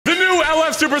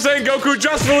of Super Saiyan Goku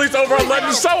just released over on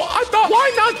Legends, so I thought,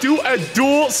 why not do a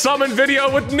dual summon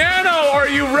video with Nano? Are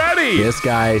you ready? This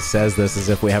guy says this as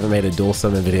if we haven't made a dual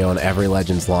summon video on every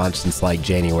Legends launch since like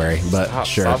January, but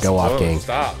sure, go off, King.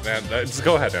 Stop, man. Just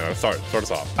go ahead, Nano. Start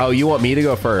us off. Oh, you want me to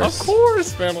go first? Of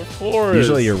course, man, of course.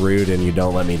 Usually you're rude and you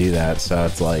don't let me do that, so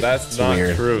it's like, that's not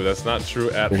weird. True. That's not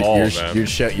true at all, man.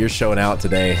 You're showing out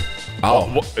today.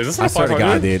 Oh, is this I swear to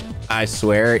God, dude. I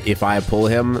swear, if I pull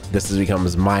him, this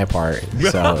becomes my part.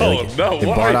 So, no, if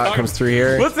Bardock comes through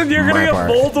here, listen, you're gonna get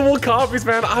multiple copies,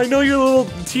 man. I know your little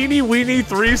teeny weeny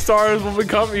 3 stars will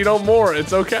become, you know, more.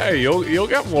 It's okay. You'll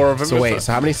get more of them. So wait,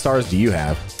 so how many stars do you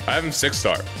have? I have him 6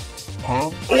 star.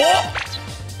 Huh?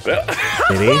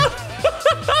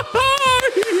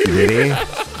 Did he?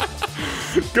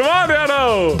 Come on,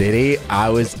 Nano! Did he?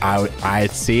 I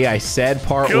see. I said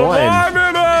part 1. Come on,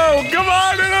 Nano! Come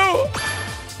on, Nano!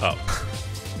 Oh.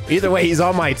 Either way, he's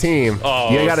on my team.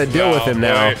 Oh, you got to deal with him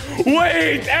now.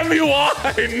 Wait,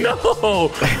 MUI! No!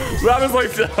 That is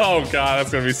like, oh god,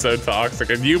 that's gonna be so toxic.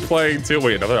 And you playing too?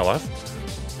 Wait, another LF?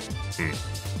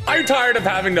 Are you tired of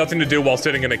having nothing to do while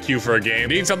sitting in a queue for a game?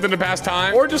 Need something to pass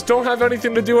time? Or just don't have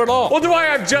anything to do at all? Well, do I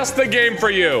have just the game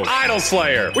for you? Idol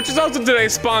Slayer, which is also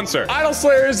today's sponsor. Idol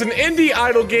Slayer is an indie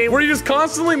idol game where you just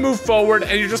constantly move forward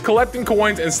and you're just collecting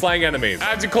coins and slaying enemies.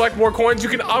 As you collect more coins, you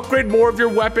can upgrade more of your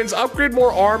weapons, upgrade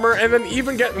more armor, and then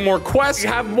even get more quests. You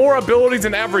have more abilities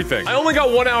and everything. I only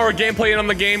got 1 hour of gameplay in on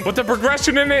the game, but the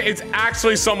progression in it is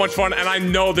actually so much fun, and I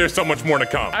know there's so much more to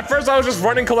come. At first, I was just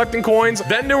running, collecting coins.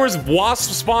 Then there was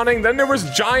wasps spawning. Then there was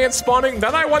giants spawning.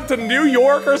 Then I went to New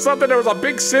York or something. There was a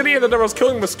big city, and then there was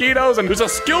killing mosquitoes, and there's a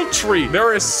skill tree.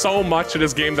 There is so much in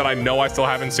this game that I know I still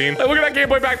haven't seen. Hey, look at that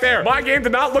gameplay back there. My game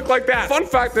did not look like that. Fun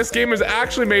fact, this game is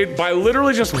actually made by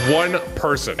literally just 1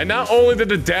 person. And not only did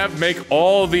the dev make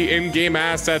all the in-game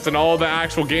assets and all the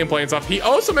actual gameplay and stuff, he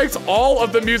also makes all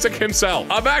of the music himself.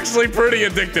 I'm actually pretty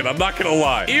addicted, I'm not gonna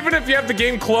lie. Even if you have the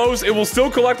game closed, it will still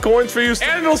collect coins for you,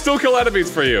 and it'll still kill enemies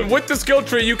for you. With the skill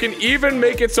tree, you can even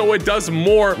make it so it does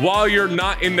more while you're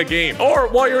not in the game. Or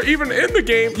while you're even in the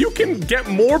game, you can get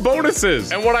more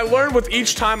bonuses. And what I learned with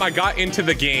each time I got into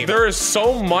the game, there is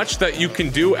so much that you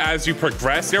can do as you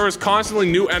progress. There was constantly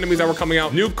new enemies that were coming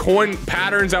out, new coin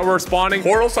patterns that were spawning,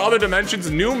 portals to other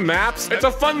dimensions, new maps. It's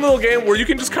a fun little game where you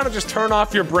can just kind of just turn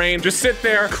off your brain, just sit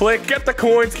there, click, get the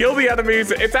coins, kill the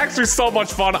enemies. It's actually so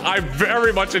much fun. I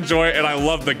very much enjoy it, and I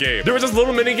love the game. There was this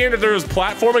little mini game that there was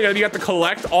platforming, and you have to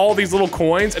collect all these little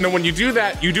coins. And then when you do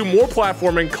that, you do more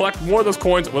platforming, collect more of those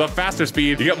coins with a faster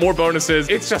speed. You get more bonuses.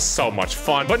 It's just so much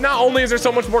fun. But not only is there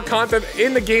so much more content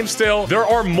in the game still, there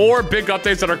are more big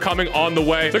updates that are coming on the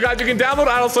way. So guys, you can download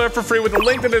Idol Slayer for free with a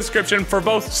link in the description for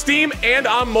both Steam and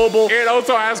on mobile. It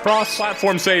also has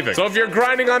cross-platform saving. So if you're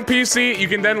grinding on PC, you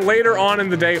can then later on in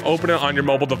the day open it on your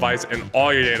mobile device and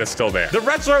all your data is still there. The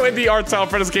retro indie art style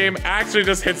for this game actually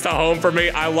just hits the home for me.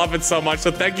 I love it so much.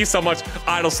 So thank you so much,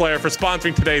 Idol Slayer, for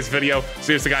sponsoring today's video.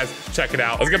 Seriously, guys, check it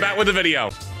out. Let's get back with the video.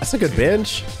 That's a good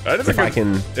bench. That is if a good, I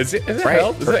can. Is it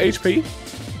health? Is it HP?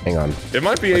 Hang on. It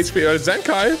might be HP.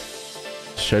 Zenkai.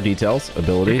 Show details,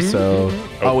 ability. So.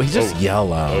 Oh, he's just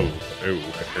yellow.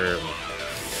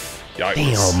 Yikes.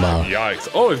 Damn. Yikes.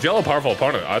 Oh, it's yellow powerful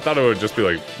opponent. I thought it would just be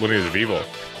like Lineage of Evil.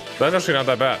 That's actually not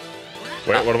that bad.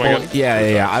 Wait, what am I getting?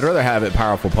 Yeah. I'd rather have it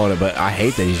powerful opponent, but I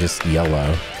hate that he's just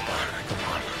yellow.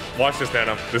 Watch this,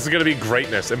 Nano. This is going to be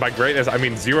greatness. And by greatness, I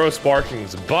mean 0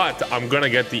 sparkings, but I'm going to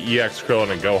get the EX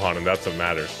Krillin and Gohan, and that's what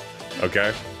matters.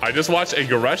 Okay? I just watched a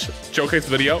Goresh showcase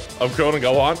video of Krillin and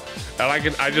Gohan,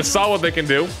 and I just saw what they can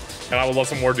do, and I would love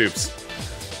some more dupes.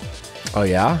 Oh,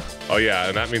 yeah? Oh, yeah,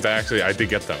 and that means I did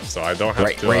get them, so I don't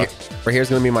have to... Right here's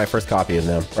going to be my first copy of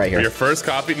them, right here. Your first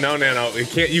copy? No, Nano.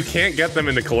 You can't get them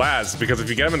into collabs, because if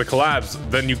you get them into collabs,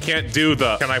 then you can't do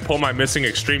the, can I pull my missing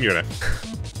extreme unit?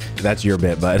 That's your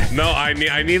bit, bud. No, I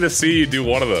need to see you do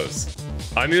one of those.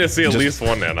 I need to see at least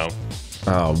one, Nano.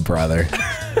 Oh, brother.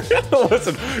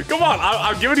 Listen, come on.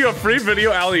 I'm giving you a free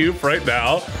video alley-oop right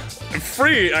now.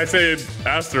 Free, I say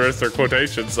asterisk or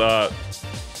quotations. Oh,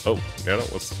 Nano,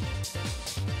 what's...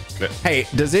 Hey,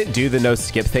 does it do the no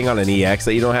skip thing on an EX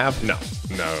that you don't have? No.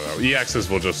 EXs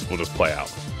will just play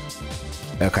out.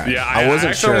 Okay. Yeah, I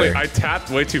wasn't sure. I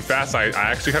tapped way too fast. I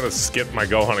actually kind of skipped my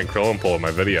Gohan and Krillin pull in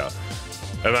my video.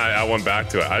 And I went back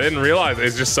to it. I didn't realize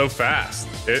it's just so fast.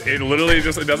 It literally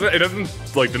just, it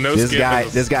doesn't like the no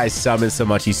skip. This guy summons so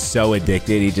much. He's so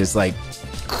addicted. He just like.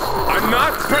 I'm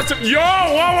not pressing,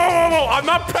 whoa. I'm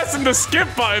not pressing the skip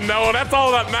button, though. That's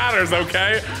all that matters,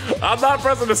 okay? I'm not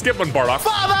pressing the skip button, Bardock.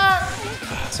 Father!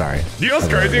 Sorry. You know what's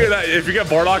crazy? That if you get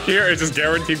Bardock here, it's just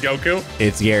guaranteed Goku.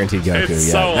 It's guaranteed Goku,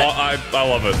 it's yeah. I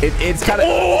love it. It's kind of...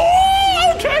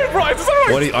 Oh, okay, bro. It's not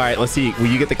What? All right, let's see. Will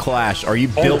you get the Clash? Are you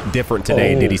built different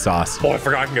today, Diddy Sauce? Oh, I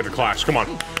forgot I can get the Clash. Come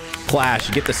on.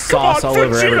 Clash, get the sauce all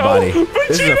over everybody.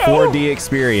 This is a 4D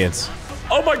experience.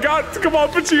 Oh my God, come on,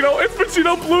 Vegito. It's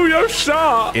Vegito Blue, yo,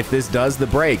 shot. If this does the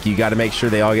break, you got to make sure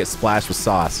they all get splashed with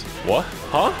sauce. What?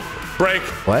 Huh? Break.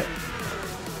 What?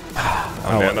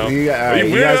 Oh, Nano. You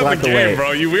weirded out the game,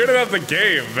 bro. You weirded out the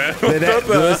game, man.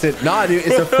 Listen, nah, dude,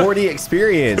 it's a 4D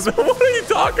experience. What are you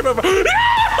talking about?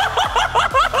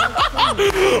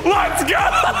 Let's go!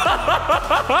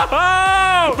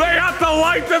 They have to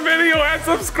like the video and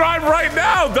subscribe right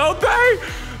now, don't they?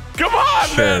 Come on,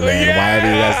 sure, man. Yeah. Why have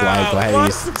you guys like? Why have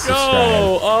you subscribe?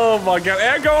 Oh my God!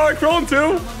 And go on a clone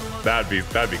too. That'd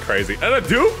be crazy. And a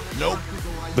dupe? Nope.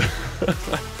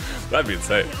 That'd be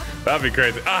insane. That'd be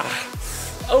crazy. Ah.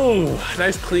 Oh,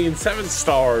 nice clean 7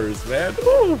 stars, man.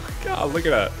 Oh God, look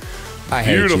at that. I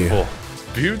hate you.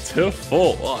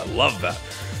 Beautiful. Oh, I love that.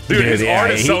 Dude, his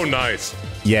art is so nice.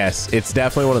 Yes, it's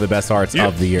definitely one of the best arts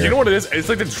of the year. You know what it is? It's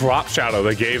like the drop shadow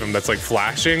they gave him that's like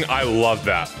flashing. I love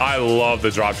that. I love the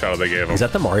drop shadow they gave him. Is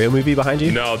that the Mario movie behind you?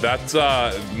 No, that's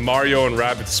Mario and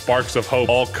Rabbids Sparks of Hope.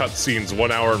 All cutscenes,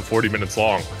 1 hour and 40 minutes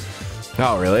long.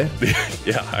 Oh, really?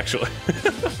 Yeah, actually.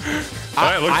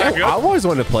 I always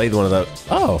wanted to play one of those.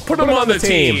 Oh, put them on the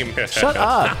team. Shut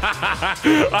up.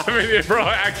 I mean, bro,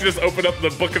 I actually just opened up the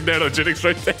book of Nanogenix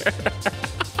right there.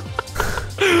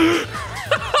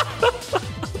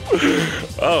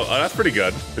 Oh, that's pretty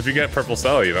good. If you get purple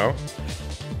cell, you know.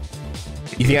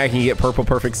 You think I can get purple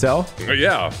perfect cell?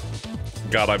 Yeah.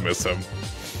 God, I miss him.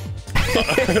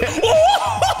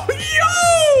 Oh,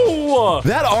 yo!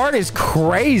 That art is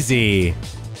crazy.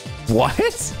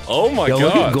 What? Oh my God.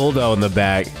 Look at Goldo in the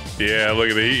back. Yeah, look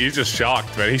at it. He's just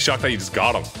shocked, man. He's shocked that you just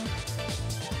got him.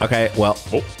 Okay, well.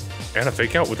 Oh, and a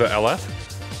fake out with the LF?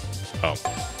 Oh.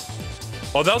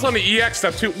 Oh, that was on the EX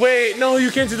step too. Wait, no,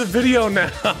 you can't do the video now.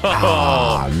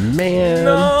 Oh, man.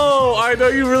 No, I know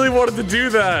you really wanted to do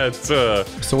that. So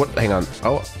what? Hang on.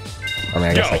 Oh, I mean,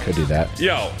 I guess I could do that.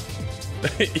 Yo,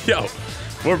 yo,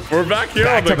 we're back here.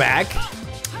 Back to back.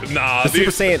 Nah, the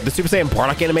Super Saiyan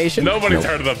Bardock animation. Nobody's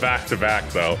heard of the back to back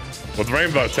though. With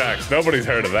rainbow text, nobody's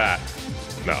heard of that.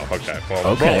 No. Okay. Well,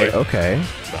 okay. Probably. Okay.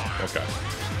 No. Okay.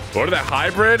 What are that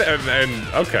hybrid and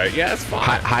okay, yeah, it's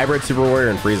fine. Hybrid Super Warrior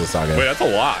and Frieza Saga. Wait, that's a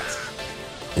lot.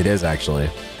 It is actually.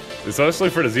 Especially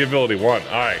for the Z ability 1. All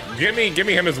right, give me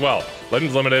him as well.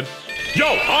 Legends Limited.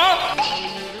 Yo, huh?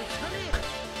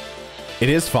 It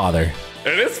is father.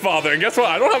 It is father, and guess what?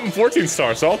 I don't have him 14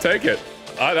 star, so I'll take it.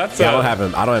 That's I don't have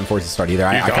him. I don't have him 14 star either.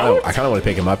 I kind of want to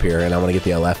pick him up here, and I want to get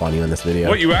the LF on you in this video.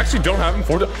 Wait, you actually don't have him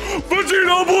 14?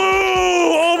 Vegito Blue!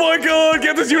 Oh my God!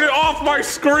 Get this unit off my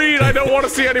screen! I don't want to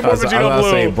see any more Vegito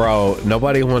Blue. Say, bro,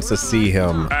 nobody wants to see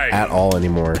him at all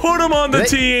anymore. Put him on the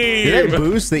team. Did they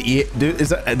boost the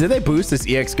did they boost this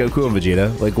EX Goku and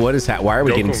Vegeta? Like, what is why are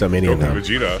we getting so many of them?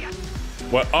 Vegeta.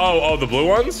 What? Oh, the blue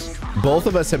ones? Both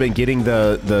of us have been getting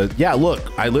the yeah,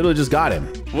 look, I literally just got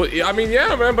him. Well, I mean,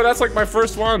 yeah, man, but that's like my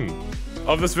first one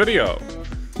of this video.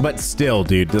 But still,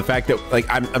 dude, the fact that like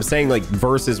I'm saying like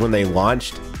versus when they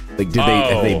launched, like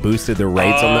have they boosted the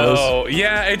rates on those? Oh,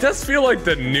 yeah, it does feel like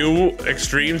the new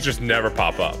extremes just never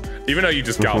pop up. Even though you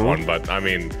just got one, but I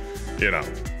mean, you know.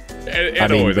 I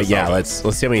mean, but yeah, let's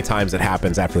see how many times it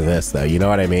happens after this though. You know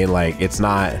what I mean? Like it's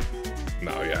not.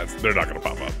 No, yeah, they're not gonna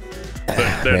pop up.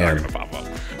 They're not gonna pop up.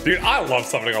 Dude, I love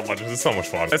summoning on Legends. It's so much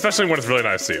fun. Especially when it's really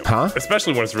nice to you. Huh?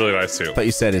 Especially when it's really nice to you. I thought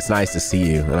you said it's nice to see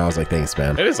you. And I was like, thanks,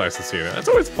 man. It is nice to see you, man. It's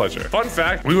always a pleasure. Fun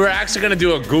fact, we were actually going to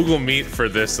do a Google Meet for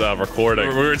this recording.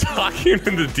 We were talking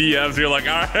in the DMs. We were like,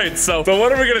 all right, so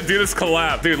when are we going to do this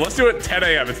collab? Dude, let's do it 10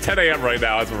 a.m. It's 10 a.m. right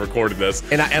now as we're recording this.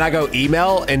 And I go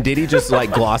email, and Diddy just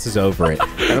like glosses over it.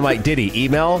 And I'm like, Diddy,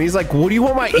 email? And he's like, what do you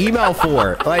want my email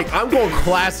for? Like, I'm going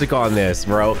classic on this,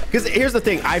 bro. Because here's the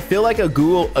thing. I feel like a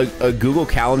Google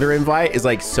Calendar invite is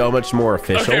like so much more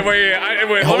official. Okay, wait.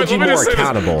 Hold you more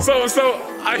accountable. So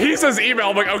he says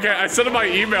email. I'm like, okay, I send him my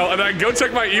email, and then I go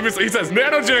check my email. He says,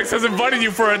 Nanogenix has invited you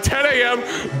for a 10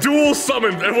 a.m. dual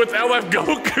summon with LF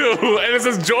Goku, and it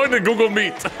says join the Google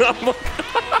Meet.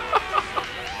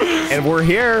 And we're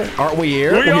here, aren't we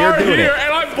here? We are here,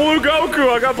 and I'm Blue Goku.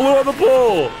 I got blue on the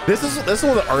pool. This is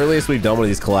one of the earliest we've done one of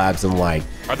these collabs in like,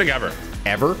 I think ever.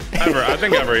 Ever? I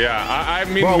think ever, yeah. I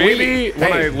mean, bro, maybe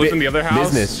when I lived in the other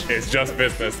house, it's just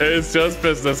business. It's just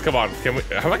business. Come on.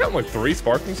 Have I gotten like 3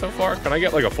 sparkling so far? Can I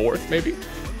get like a 4th, maybe?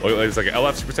 It's like an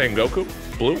LF Super Saiyan Goku,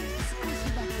 blue.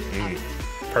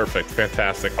 Perfect,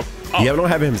 fantastic. You don't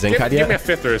have him Zenkai yet? Give me a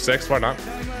 5th or a 6th, why not?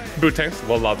 Bootanks,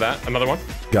 we'll love that. Another one?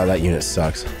 God, that unit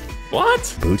sucks. What?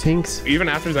 Bootanks? Even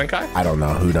after Zenkai? I don't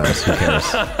know, who knows, who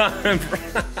cares?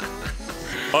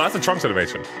 Oh, that's a Trunks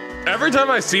animation. Every time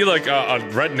I see like a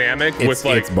red Namek with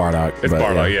like... It's Bardock. It's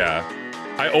Bardock, yeah.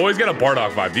 I always get a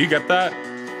Bardock vibe. Do you get that?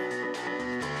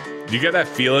 Do you get that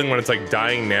feeling when it's like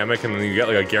dying Namek and then you get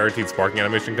like a guaranteed sparking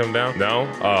animation come down?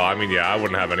 No? Oh, I mean, yeah, I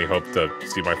wouldn't have any hope to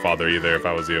see my father either if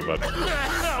I was you, but...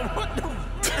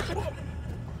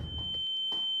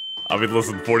 I mean,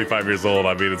 listen, 45 years old,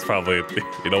 I mean, it's probably,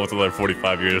 you know, what's another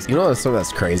 45 years? You know something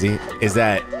that's crazy? Is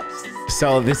that,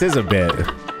 so this is a bit.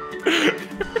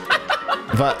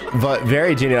 But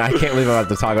very genuine. I can't believe I'm about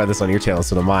to talk about this on your channel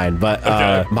instead of mine. But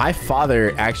my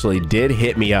father actually did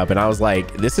hit me up, and I was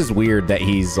like, "This is weird that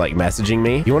he's like messaging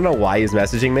me." You want to know why he's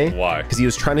messaging me? Why? Because he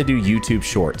was trying to do YouTube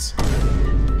Shorts,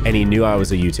 and he knew I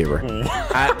was a YouTuber.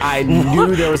 I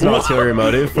knew there was an ulterior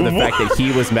motive for the fact that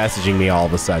he was messaging me all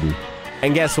of a sudden.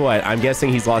 And guess what? I'm guessing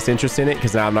he's lost interest in it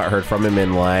because now I've not heard from him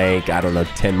in like, I don't know,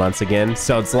 10 months again.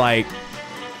 So it's like,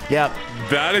 yep.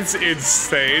 That is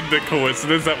insane, the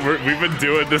coincidence that we've been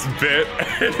doing this bit,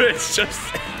 and it's just...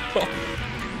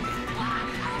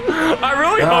 I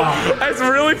really hope, it's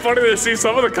really funny to see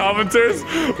some of the commenters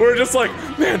were just like,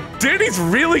 man, Danny's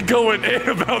really going in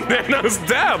about Nano's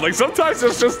dad. Like, sometimes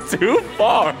it's just too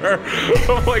far.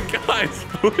 I'm like, guys,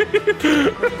 please.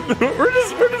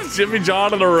 We're just Jimmy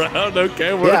Johnning around,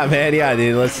 okay? Yeah, man, yeah,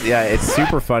 dude. It's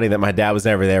super funny that my dad was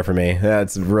never there for me.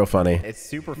 That's real funny. It's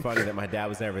super funny that my dad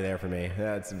was never there for me.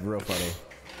 That's real funny.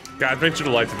 Guys, make sure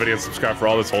to like the video and subscribe for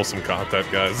all this wholesome content,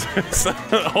 guys.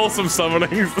 Wholesome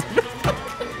summonings.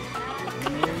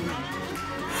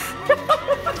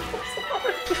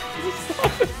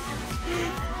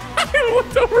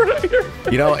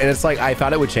 You know, and it's like I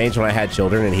thought it would change when I had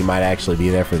children and he might actually be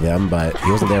there for them, but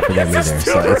he wasn't there for them either.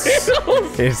 So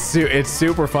it's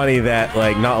super funny that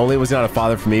like not only was he not a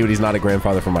father for me, but he's not a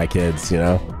grandfather for my kids, you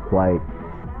know? Like,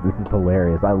 this is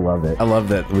hilarious. I love it. I love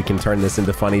that we can turn this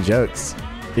into funny jokes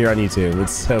here on YouTube.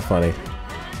 It's so funny.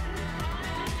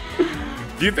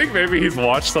 Do you think maybe he's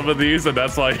watched some of these and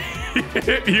that's why he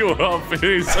hit you up?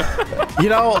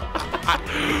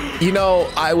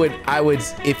 I would,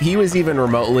 if he was even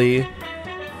remotely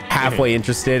halfway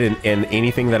interested in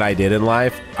anything that I did in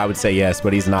life, I would say yes,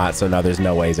 but he's not. So no, there's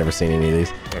no way he's ever seen any of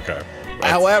these. Okay.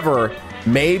 However,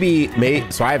 maybe,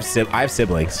 so I have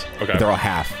siblings. Okay. They're all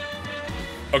half.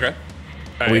 Okay.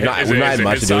 We've not had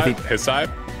much to do with his side.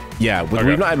 Yeah,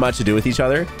 we've not had much to do with each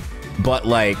other, but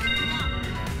like,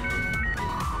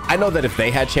 I know that if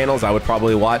they had channels, I would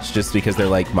probably watch just because they're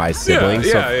like my siblings.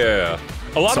 Yeah.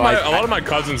 A lot of my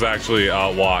cousins actually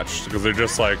watched because they're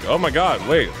just like, oh my god,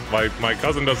 wait, my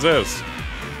cousin does this.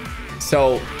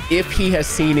 So if he has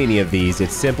seen any of these,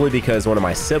 it's simply because one of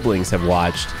my siblings have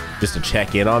watched just to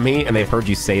check in on me, and they've heard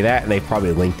you say that, and they've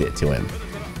probably linked it to him.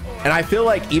 And I feel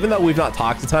like even though we've not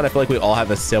talked a ton, I feel like we all have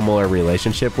a similar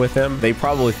relationship with him. They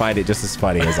probably find it just as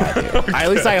funny as I do. At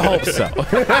least I hope so.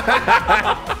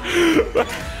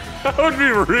 That would be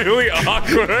really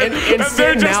awkward. And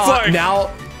they're just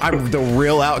now I'm the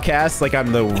real outcast. Like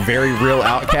I'm the very real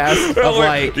outcast. Of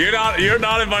like you're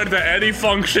not invited to any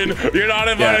function. You're not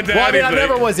invited to anything. I mean, I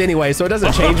never was anyway, so it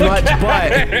doesn't change much.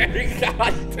 But yeah,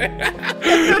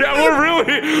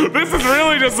 this is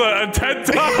really just a TED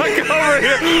Talk over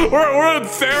here. We're in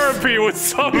therapy with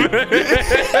something.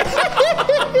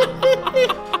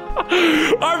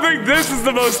 I think this is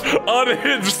the most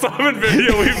unhinged summon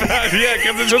video we've had yet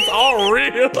because it's just all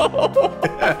real.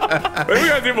 Maybe we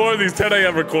gotta do more of these 10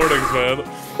 a.m. recordings, man.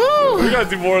 We gotta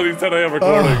do more of these 10 a.m.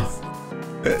 recordings.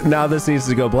 Now this needs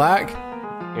to go black.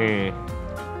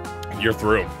 You're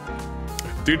through.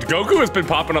 Dude, Goku has been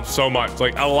popping up so much.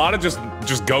 Like a lot of just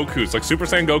Gokus, like Super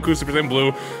Saiyan Goku, Super Saiyan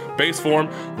Blue, base form.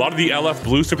 A lot of the LF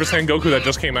Blue Super Saiyan Goku that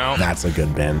just came out. That's a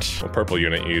good bench. What purple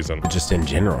unit you using? Just in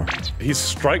general.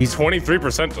 He's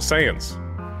 23% to Saiyans.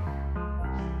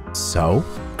 So?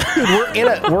 Dude,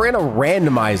 we're in a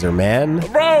randomizer, man.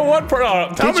 Bro, what?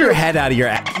 Get your head out of your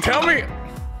ass. Tell me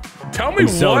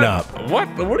what?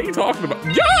 What are you talking about?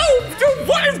 Yo, dude,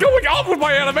 what is going on with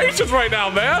my animations right now,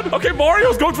 man? Okay,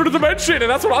 Mario's going for the dimension, and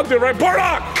that's what I'm doing, right?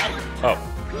 Bardock! Oh,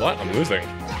 what? I'm losing.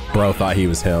 Bro thought he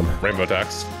was him. Rainbow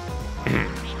Tax.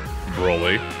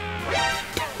 Broly.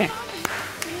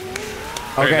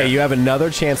 Okay, you have another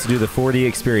chance to do the 4D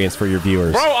experience for your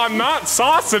viewers. Bro, I'm not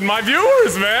saucing my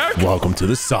viewers, man. Welcome to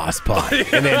the sauce pot.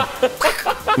 And then,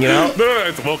 you know? No,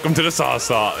 it's welcome to the sauce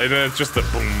pot. And then it's just the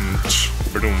boom,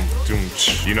 boom, boom.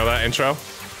 You know that intro?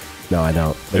 No, I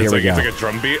don't. But here we go. It's like a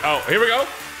drum beat. Oh, here we go.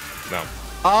 No.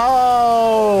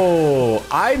 Oh,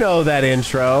 I know that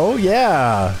intro.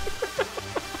 Yeah.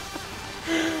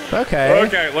 Okay.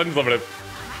 Okay, Legends Limited.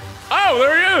 Oh,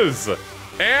 there he is.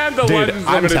 And the Dude, Legends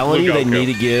I'm Limited telling you, Blue they Goku.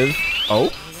 need to give. Oh.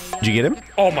 Did you get him?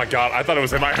 Oh my god, I thought it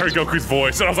was him. I heard Goku's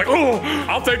voice, and I was like, oh,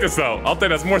 I'll take this though. I'll take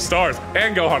this. More stars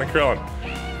and Gohan and Krillin.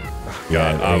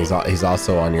 Yeah, he's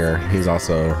also on your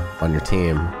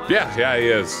team. Yeah, he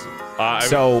is.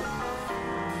 So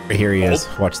here he is.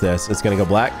 Watch this. It's gonna go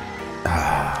black.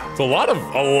 It's a lot of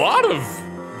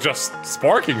just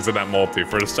sparkings in that multi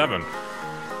for the 7.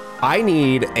 I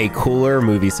need a cooler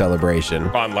movie celebration.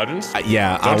 On Legends?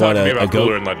 Yeah, Don't talk to me about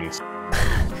cooler in Legends.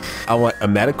 I want a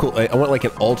medical. I want like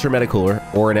an ultra metacooler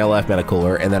or an LF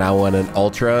metacooler, and then I want an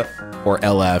ultra or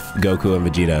LF Goku and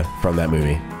Vegeta from that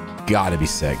movie. Gotta be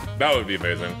sick. That would be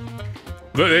amazing.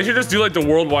 They should just do like the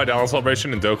worldwide download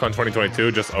celebration in Dokkan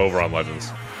 2022 just over on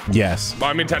Legends. Yes.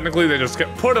 I mean, technically they just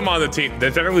can't put them on the team.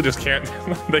 They technically just can't.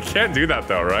 They can't do that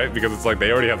though, right? Because it's like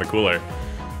they already have the cooler,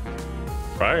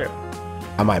 right?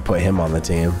 I might put him on the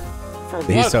team. For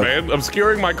what, man?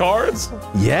 Obscuring my cards?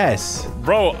 Yes.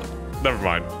 Bro, never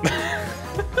mind.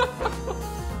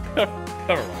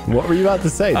 Never mind. What were you about to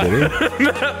say, Diddy?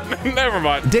 Never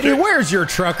mind. Diddy, where's your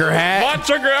trucker hat? My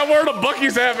trucker hat, I'm wearing a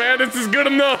Bucky's hat, man. This is good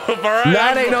enough, all right?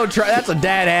 That ain't no that's a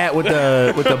dad hat with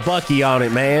the Bucky on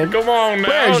it, man. Come on now.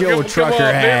 Where's your trucker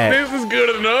hat? This is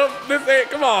good enough.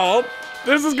 Come on.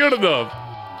 This is good enough.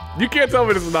 You can't tell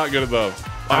me this is not good enough.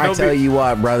 I tell you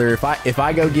what, brother, if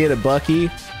I go get a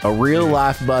Bucky, a real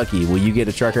life Bucky, will you get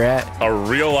a trucker hat? A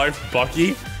real life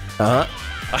Bucky? Like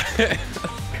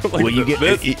will you get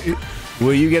this?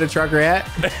 Will you get a trucker hat?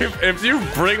 If you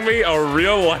bring me a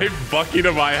real life Bucky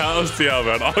to my house, yeah,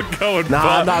 man, I'll go and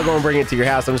I'm not going to bring it to your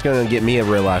house. I'm just going to get me a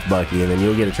real life Bucky, and then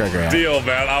you'll get a trucker hat. Deal,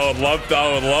 man. I would love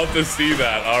to see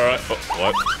that. All right.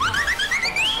 Oh,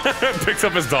 what? Picks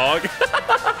up his dog.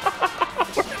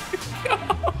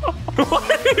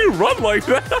 Why did he run like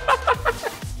that?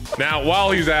 Now, while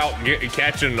he's out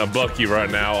catching a Bucky right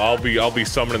now, I'll be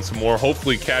summoning some more.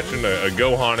 Hopefully, catching a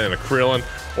Gohan and a Krillin,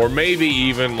 or maybe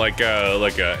even like a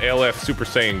LF Super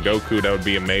Saiyan Goku. That would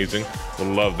be amazing. Would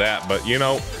love that. But you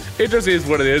know, it just is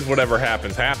what it is. Whatever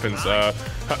happens, happens.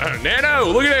 Nano,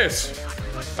 look at this.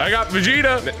 I got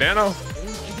Vegeta. Nano.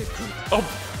 Oh.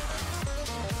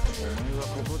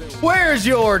 Where's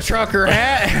your trucker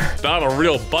hat? Not a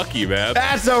real Bucky, man.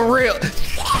 That's a real.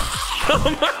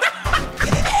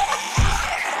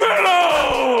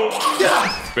 No!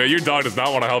 Man, your dog does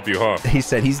not want to help you, huh? He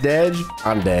said he's dead.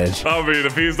 I'm dead. I mean,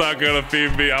 if he's not gonna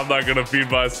feed me, I'm not gonna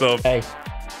feed myself. Hey.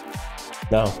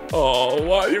 No. Oh,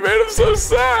 why? You made him so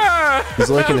sad. He's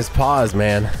licking his paws,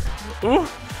 man.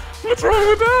 What's wrong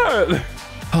with that?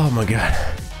 Oh my god.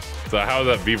 So how's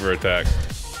that beaver attack?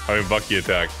 I mean, Bucky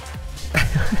attack.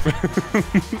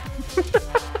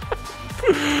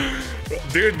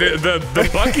 Dude, the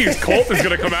Bucky's cult is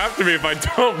gonna come after me if I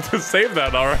don't. Just save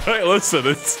that, all right? Listen,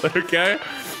 it's okay.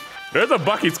 There's a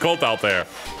Bucky's cult out there.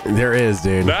 There is,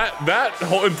 dude. That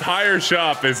whole entire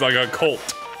shop is like a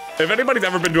cult. If anybody's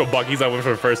ever been to a Bucky's, I went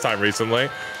for the first time recently.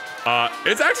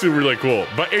 It's actually really cool,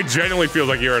 but it genuinely feels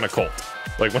like you're in a cult.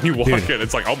 Like when you walk in,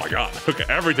 it's like, oh my god, look at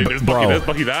everything. There's Bucky this,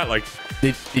 Bucky that. Like,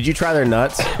 did you try their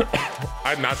nuts?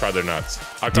 I've not tried their nuts.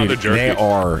 I've tried the jerky. They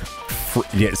are,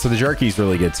 yeah. So the jerky's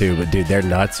really good too, but dude, their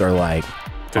nuts are like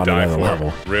to die for.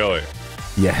 Level. Really?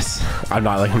 Yes, I'm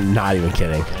not even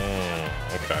kidding.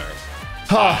 Okay.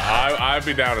 I'd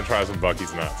be down to try some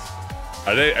Bucky's nuts.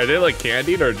 Are they like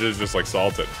candied or just like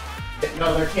salted?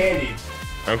 No, they're candied.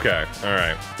 Okay, all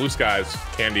right. Blue skies,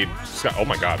 candied sky. Oh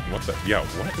my god, what the? Yeah,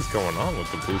 what is going on with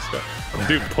the blue sky?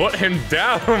 Dude, put him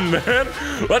down, man.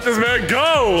 Let this man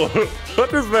go.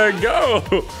 Let this man go.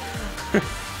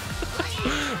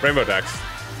 Rainbow Dex.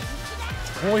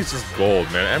 Always just gold,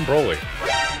 man. And Broly.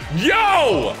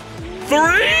 Yo!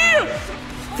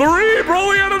 Three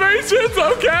Broly animations?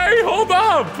 Okay, hold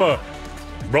up.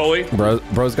 Broly.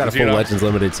 Bro's got a full Legends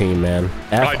Limited team, man.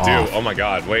 I do. Oh my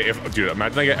god. Wait, dude,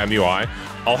 imagine I get MUI.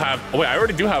 I'll have. Oh wait, I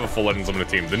already do have a full Legends Limited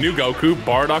team. The new Goku,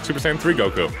 Bardock, Super Saiyan 3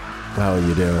 Goku. Oh,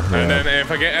 you do. Yeah. And then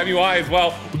if I get MUI as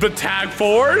well, the Tag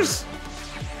 4s.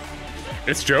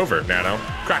 It's Jover, Nano.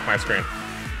 Crack my screen.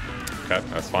 Okay,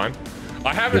 that's fine.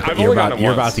 I haven't. I've only gotten it once.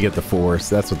 You're about to get the Force.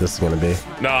 That's what this is gonna be.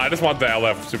 No, I just want the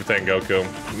LF Super Saiyan Goku.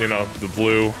 You know, the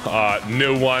blue,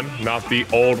 new one, not the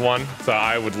old one. So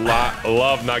I would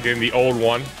love not getting the old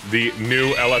one, the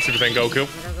new LF Super Saiyan Goku.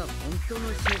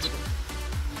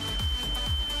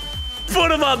 Put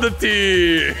him on the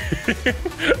team.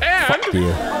 Fuck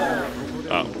you.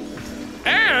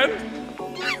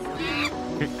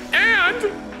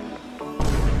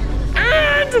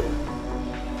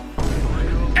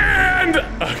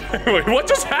 Okay, wait, what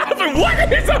just happened?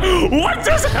 What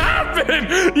just happened?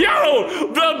 Yo,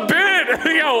 the bid.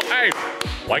 Yo, hey,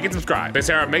 Like and subscribe. Hey,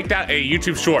 Sarah, make that a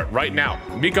YouTube short right now.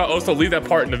 Mika, also leave that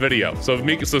part in the video. So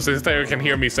Sarah can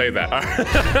hear me say that.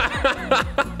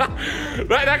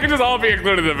 that can just all be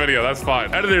included in the video. That's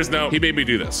fine. Editor's note, he made me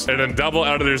do this. And then double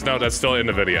editor's note, that's still in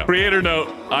the video. Creator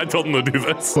note, I told him to do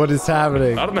this. What is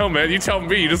happening? I don't know, man. You tell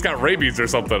me. You just got rabies or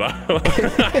something. What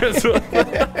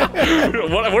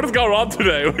is going on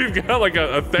today? We've got like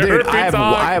a therapy talk.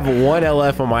 I have one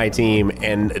LF on my team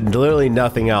and literally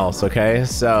nothing else, okay?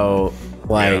 So,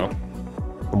 like,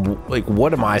 like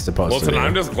what am I supposed to do?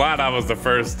 I'm just glad I was the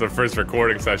first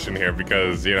recording session here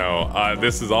because, you know,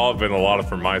 this has all been a lot of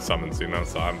for my summons, you know,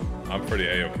 so I'm pretty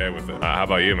A-okay with it. How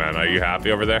about you, man? Are you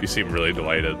happy over there? You seem really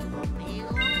delighted.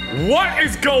 What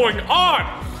is going on?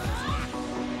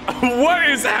 What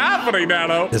is happening,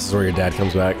 Nano? This is where your dad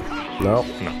comes back. No.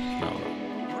 No.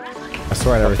 I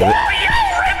swear I never did it.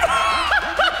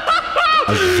 I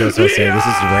was just gonna say, this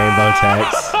is rainbow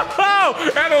text. Oh,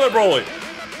 another Broly.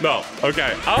 No,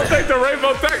 okay. I'll take the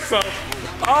rainbow text, though.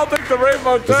 I'll take the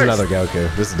rainbow text. This is another Goku.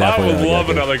 This is definitely I would love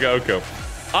another Goku.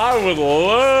 I would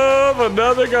love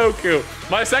another Goku.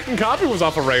 My second copy was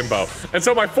off a rainbow. And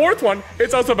so my fourth one,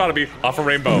 it's also about to be off a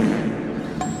rainbow.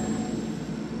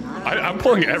 I'm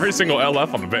pulling every single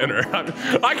LF on the banner.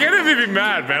 I can't even be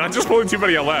mad, man. I'm just pulling too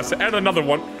many LFs. And another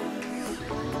one.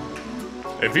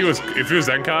 If he was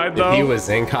Zenkai, though. If he was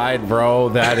Zenkai, bro,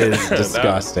 that is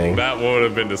disgusting. that would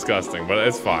have been disgusting, but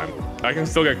it's fine. I can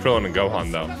still get Krillin and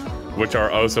Gohan, though, which are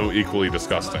also equally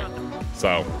disgusting.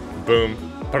 So, boom,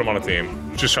 put him on a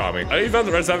team. Just shot me. He's done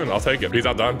the Red 7. I'll take it. He's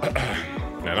not done.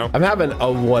 Nano. I'm having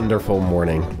a wonderful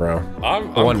morning, bro.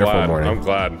 I'm wonderful glad. morning. I'm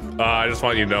glad. I just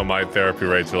want you to know my therapy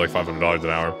rates are like $500 an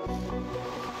hour.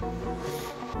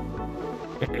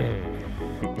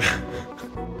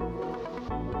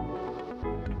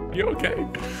 You okay?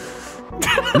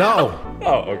 No.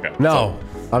 Oh, okay. No,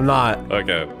 I'm not.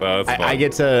 Okay, that's fine. I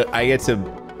get to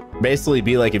basically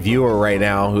be like a viewer right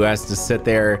now who has to sit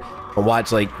there and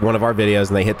watch like one of our videos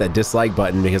and they hit that dislike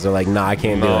button because they're like, nah, I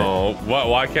can't do it. No,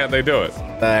 why can't they do it?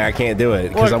 I can't do it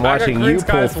because I'm watching you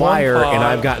pull fire and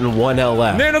I've gotten one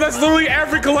LF. Nano, that's literally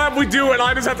every collab we do and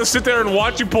I just have to sit there and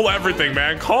watch you pull everything,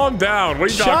 man. Calm down. What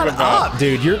are you talking about? Shut up,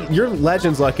 dude. Your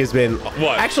Legends luck has been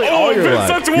what? Actually, all your luck.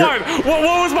 Such one. What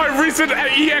was my recent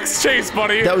EX chase,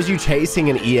 buddy? That was you chasing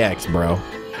an EX, bro.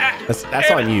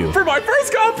 That's on you. For my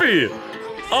first copy.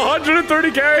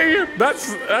 130K.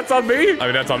 That's on me. I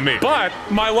mean, that's on me. But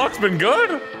my luck's been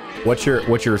good. What's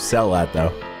your sell at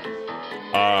though?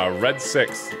 Red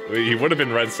 6. He would have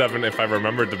been Red 7 if I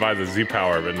remembered to buy the Z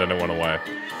power, but then it went away.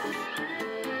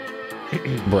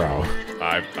 Bro,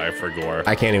 I forgot.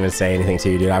 I can't even say anything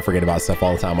to you, dude. I forget about stuff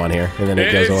all the time on here, and then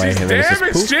it goes away. And then it's just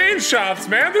exchange shops,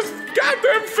 man. There's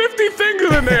goddamn 50 things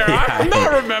in there. Yeah, I'm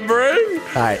not remembering.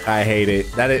 I hate it.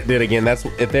 Dude, again, that's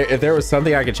if there was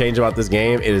something I could change about this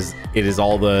game, it's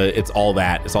all the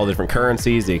different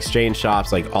currencies, the exchange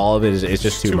shops, like all of it is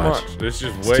just too much. It's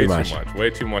just way too much.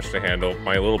 Way too much to handle.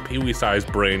 My little peewee-sized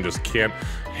brain just can't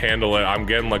handle it. I'm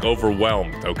getting like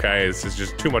overwhelmed. Okay, it's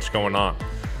just too much going on.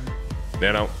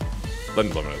 Nano,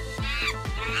 Legends Limited.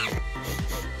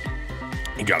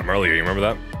 You got him earlier, you remember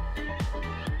that?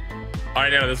 All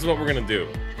right, Nano, this is what we're gonna do.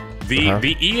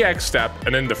 The EX step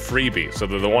and then the freebie. So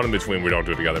the one in between, we don't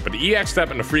do it together. But the EX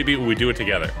step and the freebie, we do it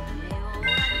together.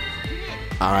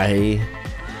 I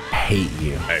hate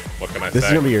you. Hey, what can I say? This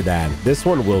is gonna be your dad. This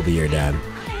one will be your dad.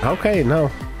 Okay, no.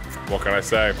 What can I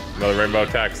say? Another rainbow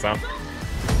text, huh?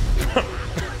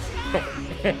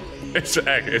 It's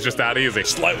just that easy.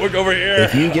 Slight look over here.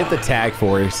 If you get the tag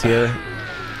force here,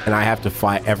 and I have to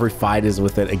fight, every fight is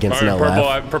with it against an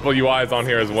LF. Purple UI is on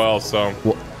here as well, so.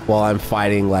 While I'm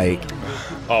fighting like.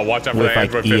 Oh, watch out for the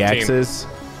Android 15. EXs.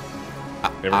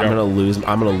 I'm gonna lose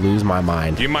my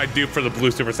mind. You might do for the blue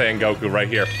Super Saiyan Goku right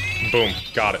here. Boom,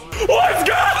 got it. Let's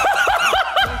go!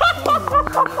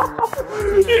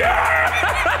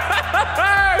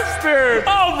 Yes, dude!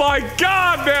 Oh my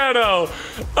God, Nano!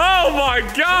 Oh my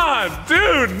God,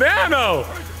 dude, Nano!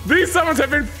 These summons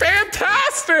have been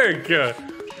fantastic!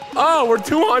 Oh, we're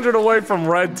 200 away from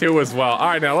Red 2 as well. All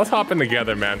right, now let's hop in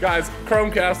together, man. Guys,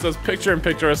 Chromecast does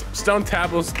picture-in-picture us. Stone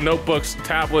tablets, notebooks,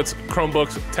 tablets,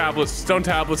 Chromebooks, tablets, Stone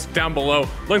tablets down below.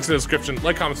 Links in the description.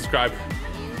 Like, comment, subscribe.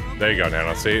 There you go,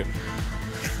 Nano. See,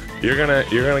 you're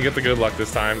gonna get the good luck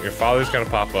this time. Your father's gonna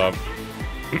pop up.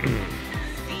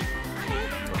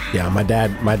 Yeah, my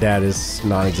dad is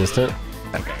non-existent.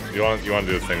 Okay, you want to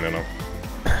do this thing, Nano?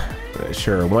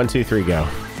 Sure. 1, 2, 3, go.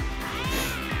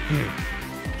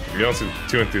 You don't seem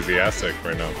too enthusiastic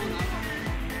right now.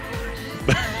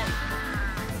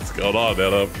 What's going on,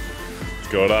 Nano? What's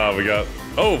going on? We got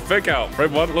fake out. Right,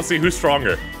 what? Let's see who's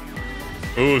stronger.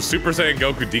 Ooh, Super Saiyan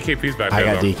Goku DKP's back I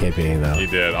there. got DKP though. You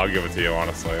did. I'll give it to you,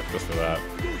 honestly, just for that.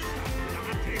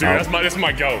 Dude, this is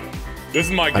my go. This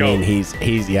is my go. I mean, he's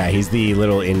the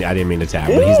little in. I didn't mean to tap,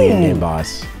 but he's the in-game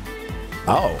boss.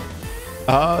 Oh.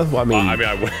 Well, I mean,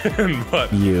 I win,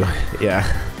 but yeah.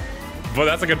 But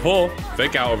that's a good pull.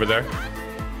 Fake out over there.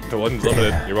 If it wasn't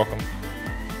limited, you're welcome.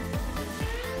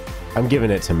 I'm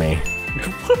giving it to me.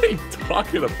 What are you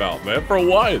talking about, man? For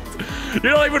what?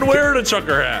 You're not even wearing a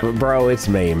trucker hat. Bro, it's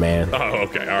me, man. Oh,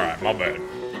 okay. All right. My bad.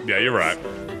 Yeah, you're right.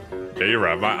 Yeah, you're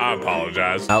right. I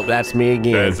apologize. Oh, that's me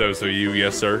again. So you,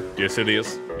 yes, sir. Yes, it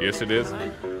is. Yes, it is.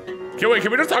 Can we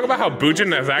just talk about how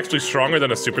Bujin is actually stronger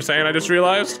than a Super Saiyan? I just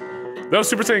realized. That was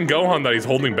Super Saiyan Gohan that he's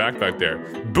holding back there.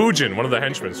 Bujin, one of the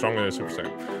henchmen, stronger than Super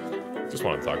Saiyan. Just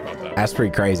want to talk about that. That's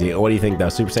pretty crazy. What do you think, though?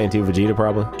 Super Saiyan 2 Vegeta,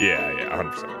 probably? Yeah,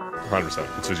 100%.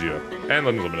 100%. It's Vegeta. And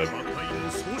Limited.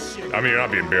 I mean, you're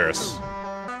not being embarrassed.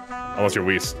 Unless you're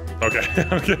Whis. Okay.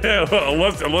 Okay.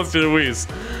 Unless you're Whis.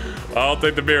 I'll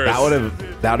take the Beerus. That would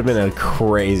have been a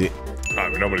crazy. I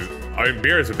mean,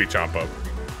 Beerus would be Champa.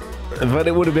 But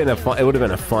it would have been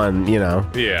a fun, you know.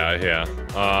 Yeah.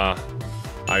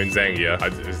 I mean, Zangia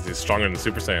is stronger than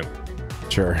Super Saiyan.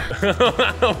 Sure.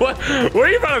 What are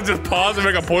you about to just pause and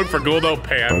make a point for Guldo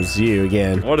Pants? It's you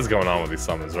again. What is going on with these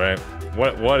summons, right?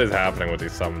 What is happening with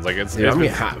these summons? Like it's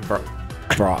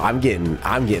bro, I'm getting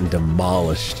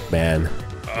demolished, man.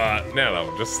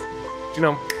 No, just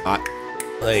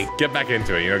like get back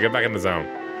into it. Get back in the zone.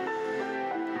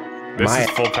 This is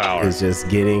full power. Is just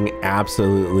getting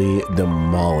absolutely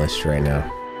demolished right now.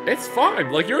 It's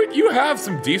fine. Like you have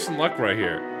some decent luck right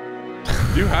here.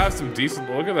 You have some decent.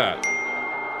 Look at that.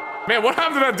 Man, what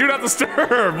happened to that do not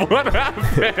disturb? What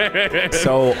happened?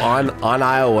 So on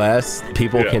iOS,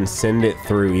 people can send it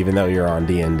through even though you're on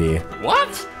D&D.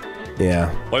 What?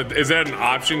 Yeah. Like, is that an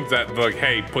option that like,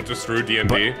 hey, put this through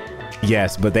D&D?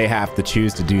 Yes, but they have to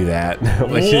choose to do that,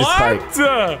 which is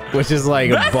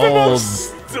like That's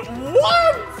a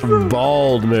bold,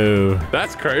 bold move.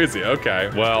 That's crazy. Okay,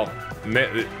 well,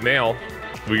 Nail,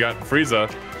 we got Frieza.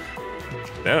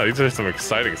 Yeah, these are some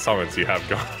exciting summons you have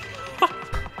going.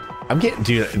 I'm getting,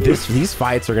 dude. These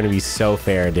fights are gonna be so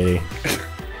fair, Diddy.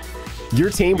 Your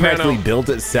team practically built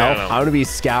itself. I'm gonna be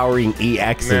scouring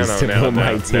EXs to build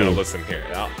my team. No, listen here.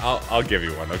 I'll give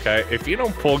you one, okay? If you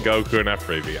don't pull Goku in that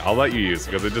freebie, I'll let you use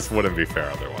it because it just wouldn't be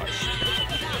fair otherwise.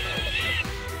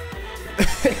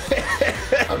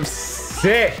 I'm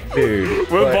sick, dude.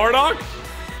 With Bardock?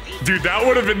 Dude, that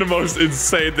would have been the most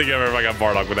insane thing ever if I got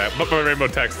Bardock with that. But my rainbow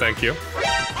text, thank you. No!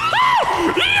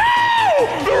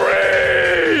 3!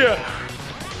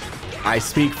 I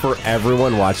speak for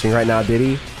everyone watching right now,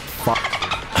 Diddy. Fuck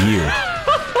you.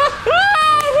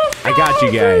 I got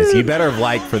you guys. You better have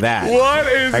liked for that. What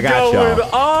is going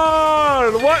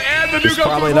on? What? And the new Goku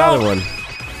probably another one.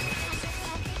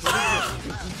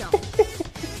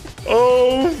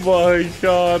 Oh my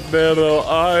God, Nano!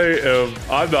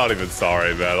 I'm not even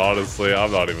sorry, man. Honestly,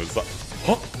 I'm not even sorry.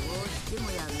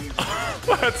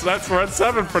 That's red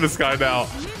 7 for this guy now.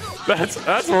 That's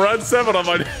red 7 on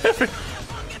my.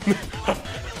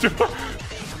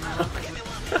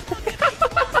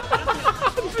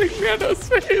 Nano's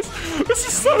face. This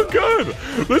is so good.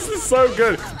 This is so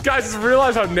good. Guys, just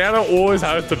realize how Nano always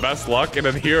has the best luck, and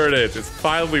then here it is. It's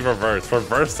finally reversed.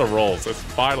 Reverse the roles. It's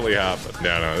finally happened.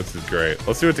 Nano, this is great.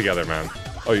 Let's do it together, man.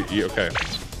 Oh, you okay?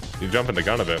 You jumping the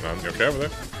gun a bit, man. You okay over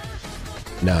there?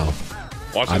 No.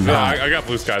 Watch this. I got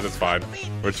blue skies. It's fine.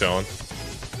 We're chilling.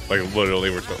 Like,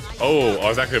 literally, we're chilling. Oh, I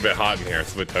was actually a bit hot in here.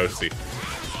 It's a bit toasty.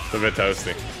 It's a bit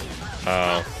toasty.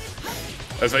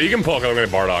 That's right. You can pull because I'm going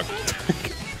to Bardock.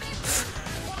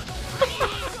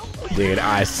 Dude,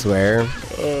 I swear.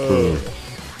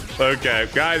 Okay,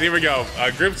 guys, here we go.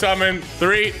 Group summon.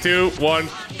 3, 2, 1,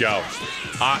 go.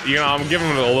 I'm giving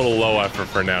him a little low effort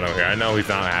for Nano here. I know he's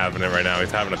not having it right now.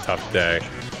 He's having a tough day.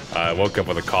 Woke up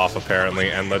with a cough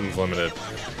apparently, and Legend's limited.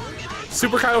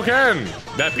 Super Kaioken.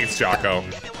 That beats Jocko.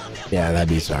 Yeah, that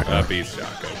beats Jocko. That beats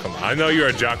Jocko. Come on. I know you're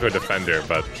a Jocko defender,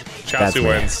 but Chaozu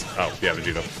wins. Oh, yeah,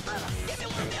 Vegito.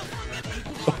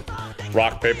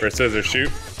 Rock, paper, scissors,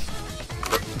 shoot.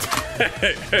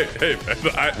 Hey,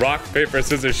 man. Rock, paper,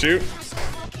 scissors, shoot.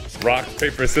 Rock,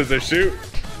 paper, scissors, shoot.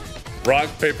 Rock,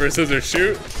 paper, scissors,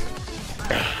 shoot.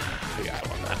 Yeah, I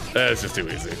won that. That's just too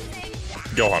easy.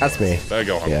 Go on. That's me.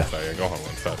 Go on. Yeah. Go on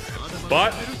wins that.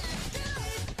 But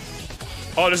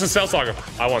oh, this is Cell Saga.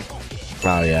 I won.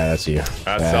 Oh yeah, that's you.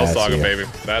 That's Cell Saga, baby.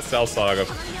 That's Cell Saga.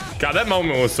 God, that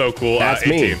moment was so cool. That's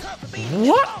 18. Me.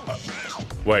 What?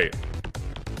 Wait.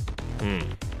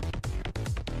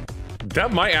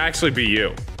 That might actually be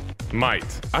you. Might.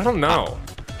 I don't know.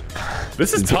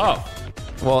 This is tough.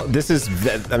 Well, this is,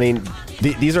 I mean,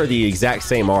 these are the exact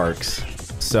same arcs.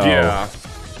 So, yeah.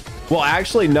 Well,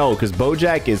 actually, no, because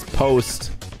BoJack is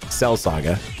post Cell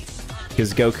Saga.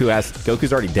 Because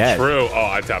Goku's already dead. True. Oh,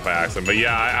 I tapped by accident. But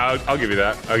yeah, I'll give you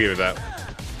that. I'll give you that.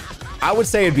 I would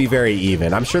say it'd be very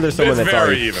even. I'm sure there's someone that's very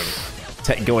already even.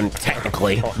 Going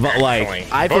technically. But like,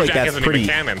 I feel like that's pretty.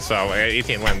 Canon, so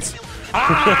 18 wins.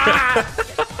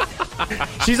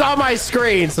 She's on my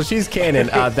screen, so she's canon.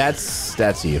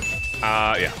 That's you.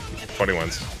 Yeah, 20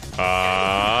 wins.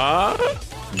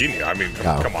 Ginyu, I mean,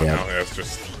 come on now. It's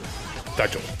just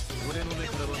Dajul.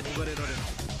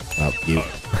 Oh, you.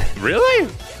 Really?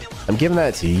 I'm giving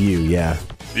that to you, yeah.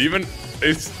 Even,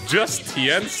 it's just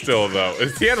Tien still, though.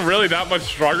 Is Tien really that much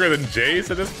stronger than Jace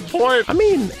at this point? I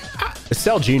mean,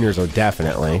 Cell Juniors are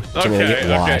definitely. Okay, they get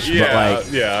washed, yeah, but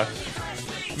like, yeah.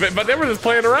 But they were just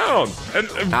playing around. And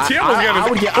Tien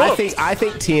was getting I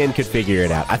think Tien could figure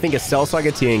it out. I think a Cell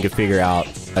Saga Tien could figure out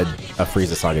a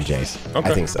Frieza Saga Jace.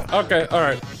 Okay. I think so. Okay, all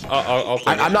right.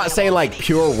 I'm not saying like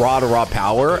pure raw to raw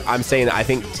power. I'm saying I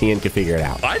think Tien could figure it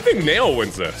out. I think Nail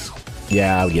wins this.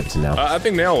 Yeah, I would give it to Nail. I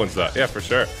think Nail wins that. Yeah, for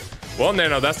sure. Well,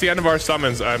 Nano, that's the end of our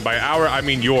summons. And by our, I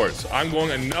mean yours. I'm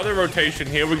going another rotation.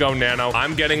 Here we go, Nano.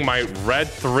 I'm getting my red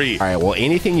 3. All right, well,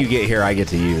 anything you get here, I get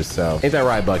to use. So ain't that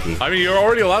right, Bucky? I mean, you're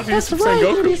already allowed to use Super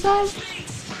Saiyan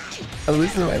Goku. I'm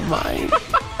losing my mind.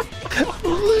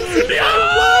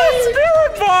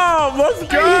 Spirit Bomb! Let's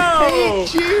go! I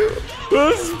hate you.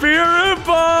 The Spirit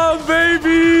Bomb,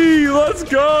 baby! Let's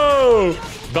go!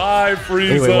 Bye,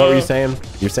 Frieza. Anyway, what were you saying?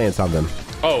 You're saying something.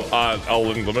 Oh,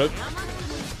 Unlimited.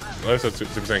 I said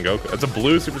Super Saiyan Goku. It's a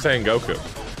blue Super Saiyan Goku.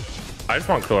 I just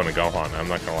want Krillin and Gohan. I'm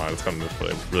not gonna lie. It's something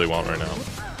I really want right now.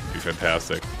 It'd be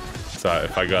fantastic. So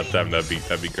if I got them, that'd be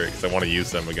great. Because I want to use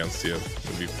them against you.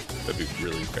 That'd be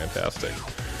really fantastic.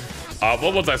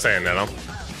 What was I saying, Nano?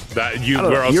 That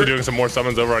we're also doing some more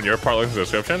summons over on your part. Link in the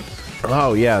description.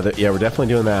 Oh yeah, yeah, we're definitely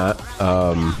doing that.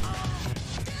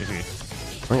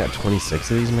 I got 26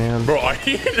 of these, man. Bro,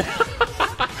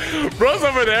 bro's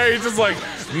over there. He's just like,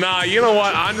 nah. You know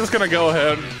what? I'm just gonna go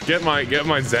ahead get my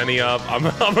Zenny up. I'm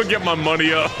gonna get my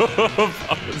money up.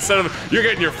 Instead of you're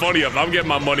getting your funny up, I'm getting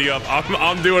my money up.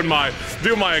 I'm doing my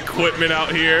equipment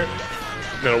out here.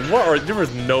 No, there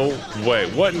was no way.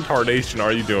 What incarnation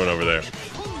are you doing over there?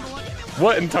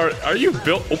 What are you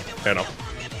built? Oh, Nano.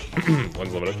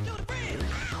 One's limited.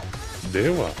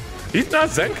 He's not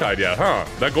Zenkai'd yet, huh?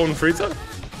 That Golden Frieza?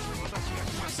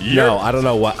 No, I don't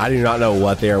know what. I do not know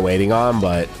what they are waiting on,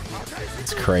 but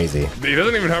it's crazy. He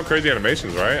doesn't even have crazy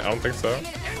animations, right? I don't think so.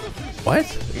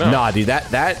 What? No. Nah, dude.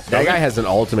 That guy has an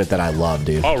ultimate that I love,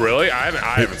 dude. Oh, really? I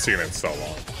haven't seen it in so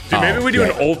long. Dude, maybe we do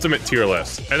an ultimate tier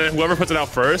list, and then whoever puts it out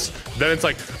first, then it's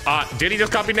like, Diddy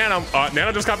just copied Nano.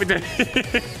 Nano just copied Diddy.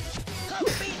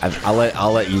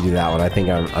 I'll let you do that one. I think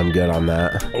I'm good on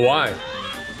that. Why?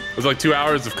 It was like 2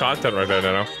 hours of content right there,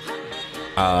 Nano.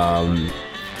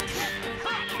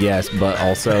 Yes, but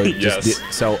also yes.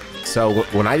 So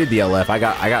when I did the LF, I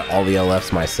got all the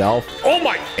LFs myself. Oh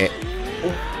my!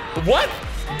 What?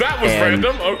 That was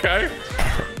random. Okay.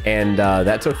 And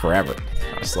that took forever.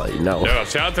 I'll just let you know. Yeah,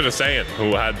 shout out to the Saiyan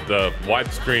who had the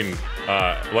widescreen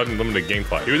limited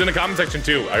gameplay. He was in the comment section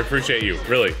too. I appreciate you.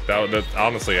 Really, that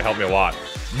honestly it helped me a lot.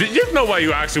 Did you know why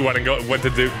you actually went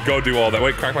to go do all that?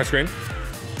 Wait, crack my screen.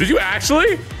 Did you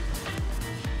actually?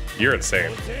 You're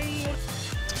insane.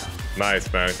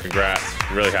 Nice, man. Congrats.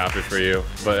 Really happy for you.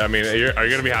 But I mean, are you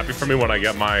gonna be happy for me when I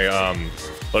get my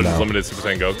Legends Limited Super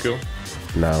Saiyan Goku?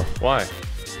 No. Why?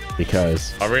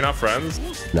 Because. Are we not friends?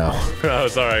 No. No,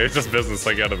 it's alright. It's just business.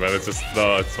 I get it, man. It's just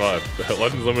no, it's fine.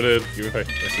 Legends Limited. Give me my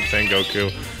Super Saiyan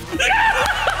Goku.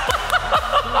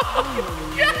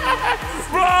 Yes!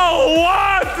 Bro,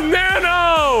 what?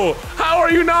 Nano! How are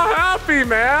you not happy,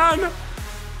 man?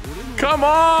 Come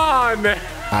on!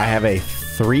 I have a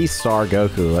 3-star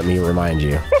Goku, let me remind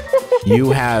you.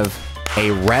 You have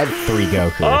a red 3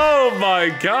 Goku. Oh my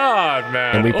god,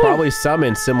 man. And we probably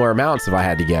summoned similar amounts if I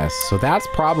had to guess. So that's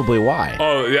probably why.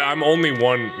 Oh, yeah, I'm only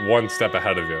one step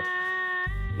ahead of you.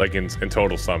 Like in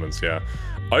total summons, yeah.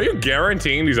 Are you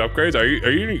guaranteeing these upgrades? Are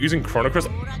you using Chrono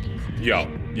Crystal? Yo.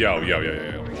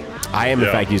 I am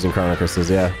in fact using Chrono Crystals,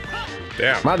 yeah.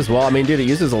 Damn. Might as well. I mean, dude, it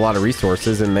uses a lot of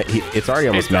resources, and it's already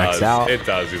almost maxed out. It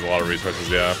does use a lot of resources,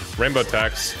 yeah. Rainbow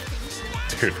Text.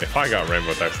 Dude, if I got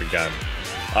Rainbow Text again,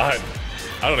 I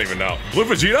don't even know. Blue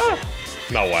Vegito?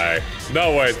 No way.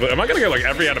 No way. But am I gonna get like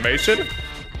every animation?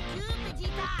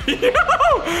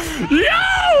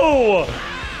 Yo!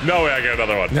 No way I get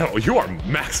another one. No, you are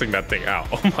maxing that thing out.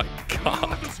 Oh my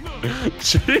god.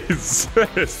 Jesus.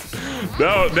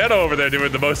 No, Nano over there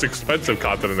doing the most expensive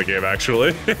content in the game,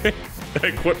 actually.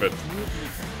 Equipment.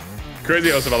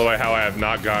 Crazy also, by the way, how I have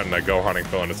not gotten a Go hunting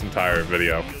fill in this entire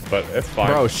video, but it's fine.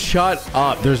 Bro, shut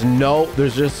up. There's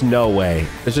just no way.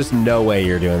 There's just no way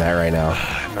you're doing that right now.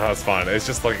 No, it's fine. It's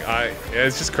just like,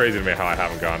 it's just crazy to me how I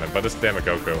haven't gotten it, but this damn it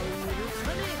Goku.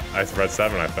 I read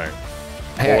 7, I think.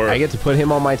 Hey, I get to put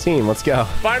him on my team. Let's go.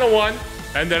 Final one,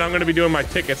 and then I'm going to be doing my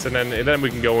tickets, and then we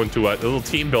can go into a little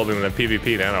team building and then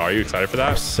PvP. Nano, are you excited for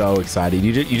that? I'm so excited.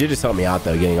 You did just help me out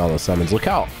though, getting all those summons. Look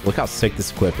how sick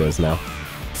this equip is now.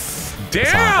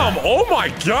 Damn! Oh my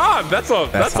God, that's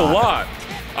a lot.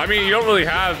 I mean, you don't really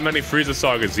have many Frieza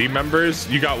Saga Z members.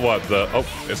 You got what?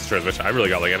 It's transmission. I really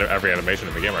got like every animation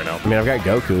in the game right now. I mean, I've got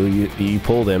Goku. You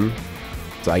pulled him,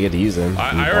 so I get to use him.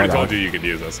 I already told you could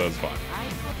use it, so it's fine.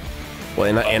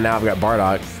 Well, and now I've got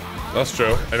Bardock. That's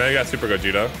true. And then you got Super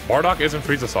Gogeta. Bardock isn't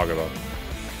Frieza Saga though.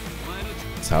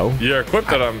 So? You're equipped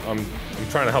that I'm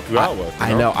trying to help you out with.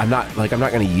 I know. I'm not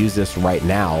going to use this right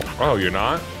now. Oh, you're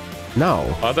not? No.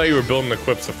 I thought you were building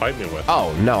equips to fight me with.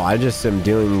 Oh no, I just am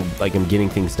doing I'm getting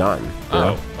things done.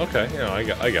 Oh, okay. Yeah,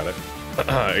 I got it.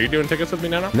 Are you doing tickets with me,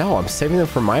 Nano? No, I'm saving them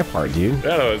for my part, dude.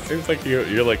 Yeah, no, it seems like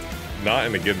you're like not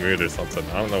in a good mood or something.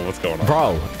 I don't know what's going on.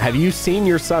 Bro, have you seen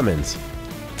your summons?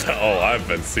 Oh, I've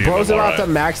been seeing. Bro's about to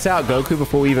max out Goku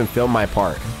before we even film my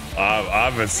part.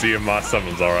 I've been seeing my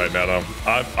summons all right, Nano.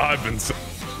 I've been.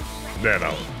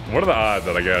 Nano, what are the odds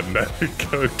that I get another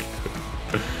Goku?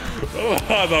 Oh, I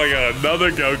thought I got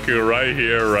another Goku right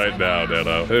here, right now,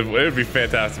 Nano. It'd be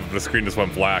fantastic if the screen just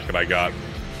went black and I got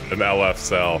an LF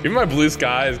cell. Give me my blue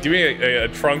skies. Give me a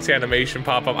Trunks animation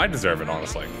pop up. I deserve it,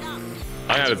 honestly.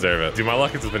 I deserve it. Dude, my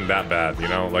luck has just been that bad, you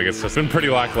know? Like, it's just been pretty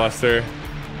lackluster.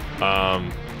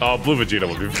 Oh, Blue Vegeta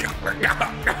will be.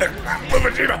 Blue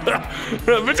Vegeta!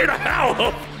 Vegeta,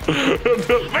 help!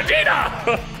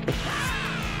 Vegeta!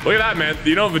 Look at that, man.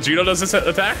 You know Vegito does this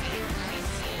attack?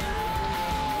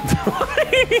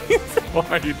 Why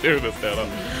are you doing this, Nano?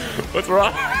 What's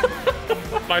wrong?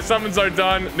 My summons are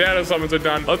done. Nano summons are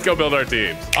done. Let's go build our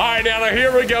teams. All right, Nano,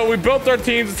 here we go. We built our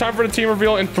teams. It's time for the team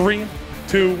reveal in 3,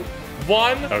 2,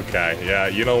 1. Okay, yeah,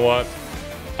 you know what?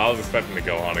 I was expecting to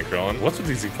go on and Krillin. What's with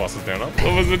these Z pluses, Nano?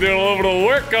 What was it doing a little bit of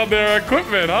work on their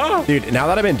equipment, huh? Dude, now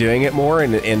that I've been doing it more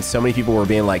and so many people were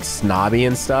being like snobby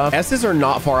and stuff, S's are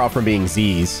not far off from being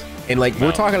Z's. And like,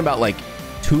 we're talking about like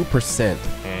 2%.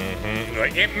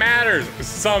 Like, it matters.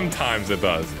 Sometimes it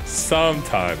does.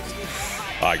 Sometimes.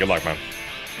 All right, good luck, man.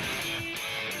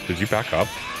 Did you back up?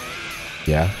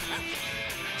 Yeah.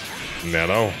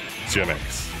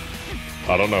 Nanogenix.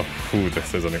 I don't know who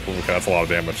this is anymore. Okay, that's a lot of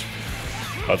damage.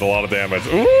 That's a lot of damage.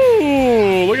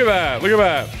 Ooh, look at that. Look at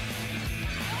that.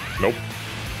 Nope.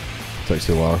 Took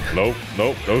too long. Nope.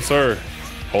 Nope. No, sir.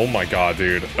 Oh my God,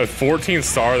 dude. A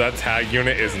 14-star, that tag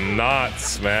unit is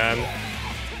nuts, man.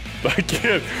 I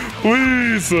can't.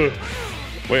 Please.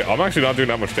 Wait, I'm actually not doing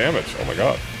that much damage. Oh my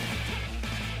God.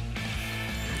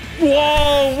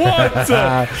 Whoa, what?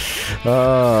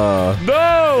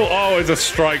 No. Oh, it's a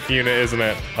strike unit, isn't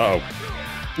it? Uh-oh.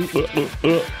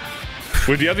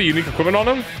 Wait, do you have the unique equipment on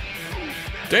him?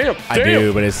 Damn. I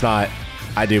do, but it's not.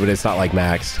 I do, but it's not like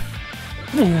maxed.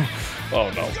 Oh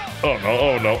no. Oh no.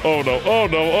 Oh no. Oh no. Oh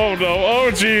no. Oh no.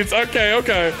 Oh jeez. Okay.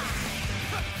 Okay.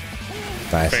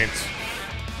 Nice. Faints.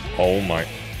 Oh my.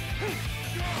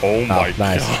 Oh my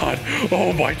nice. God.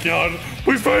 Oh my God.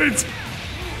 Please faint.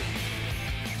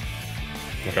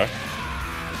 Okay.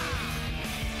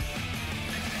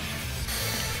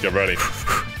 Get ready.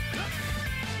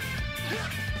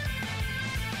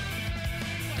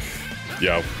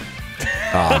 Yo.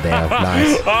 Oh, damn.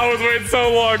 Nice. I was waiting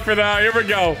so long for that. Here we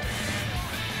go.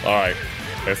 All right.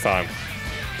 It's time.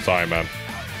 Sorry, man.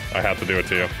 I have to do it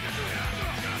to you.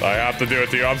 I have to do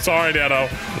it to you. I'm sorry, Nano.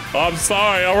 I'm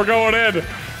sorry. Oh, we're going in.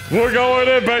 We're going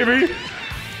in, baby.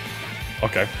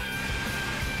 Okay.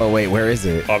 Oh, wait. Where is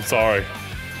it? I'm sorry.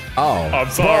 Oh.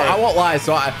 I'm sorry. Well, I won't lie.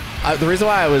 So the reason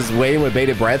why I was waiting with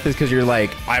bated breath is because you're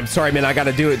like, I'm sorry, man. I got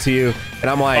to do it to you. And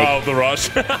I'm like. Oh, the rush.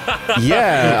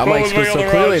 Yeah. I'm like, so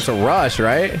clearly it's a rush,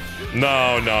 right? No.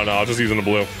 I'm just using the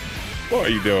blue. What are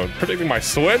you doing? Predicting my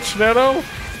switch, Nano?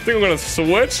 Think I'm going to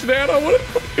switch, Nano?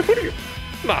 What are you?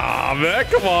 Nah, man.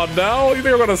 Come on now. You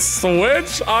think I'm going to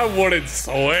switch? I wouldn't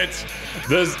switch.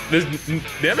 Does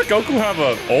NAMEK Goku have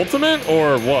an ultimate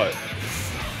or what?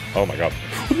 Oh my God.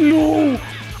 No.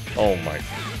 Oh my.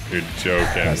 You're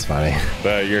joking. That's funny.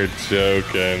 You're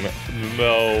joking.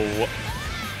 No.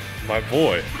 My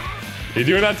boy. You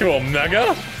doing that to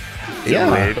Omega?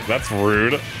 Yeah. Rude. That's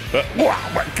rude.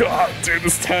 Oh my God, dude,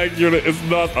 this tag unit is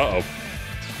not. Uh-oh.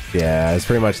 Yeah, it's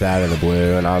pretty much that in the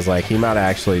blue. And I was like, he might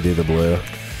actually do the blue.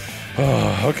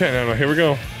 Oh, okay, now here we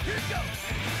go.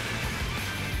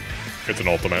 It's an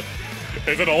ultimate.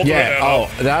 Is it ultimate? Yeah. Oh,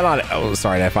 that on. Oh,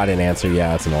 sorry. If I didn't answer,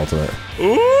 yeah, it's an ultimate.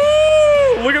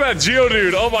 Ooh! Look at that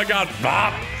Geodude. Oh my God.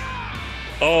 Bop.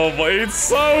 Oh my, it's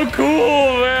so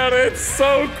cool, man. It's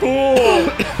so cool.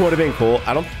 Would have been cool.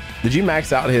 I don't. Did you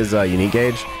max out his unique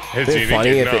gauge? His unique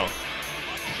gauge, no.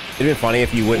 It'd been funny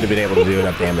if you wouldn't have been able to do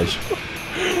enough damage.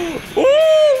 Ooh,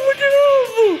 look at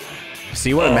him. So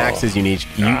you want to max his unique.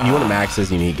 You want to max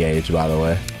his unique gauge, by the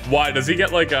way. Why does he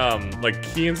get like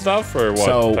key and stuff or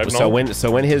what? So when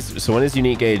his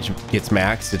unique gauge gets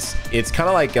maxed, it's kind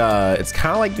of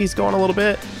like he's going a little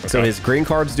bit. Okay. So his green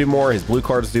cards do more, his blue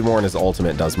cards do more, and his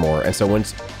ultimate does more. And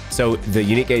so the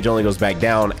unique gauge only goes back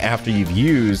down after you've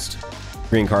used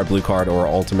green card, blue card, or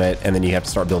ultimate, and then you have to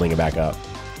start building it back up.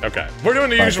 Okay, we're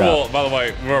doing the usual, by the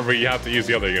way, where you have to use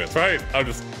the other units, right? I'm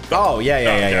just. Oh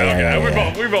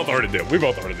yeah. We both already do.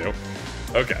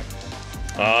 Okay.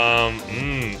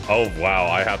 Oh wow,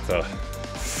 I have to.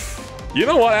 You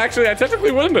know what? Actually, I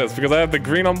technically win this because I have the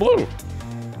green on blue.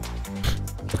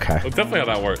 Okay. That's definitely how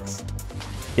that works.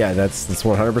 Yeah, that's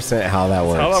 100% how that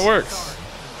works. How that works.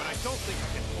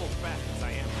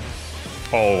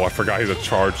 Oh, I forgot he's a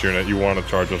charge unit. You want to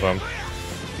charge with him?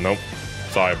 Nope.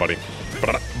 Sorry, buddy.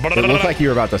 It looked like you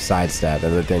were about to sidestep,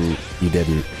 but then you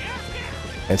didn't.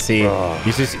 And see,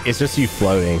 it's just you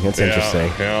floating. It's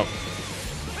interesting. Yeah.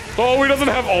 Oh, he doesn't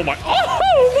have. Oh my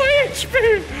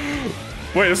HP.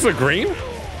 Wait, this is a green?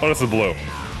 Oh, this is blue.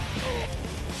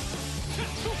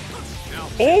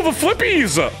 Oh, the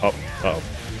flippies.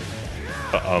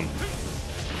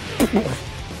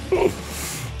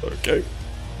 Okay.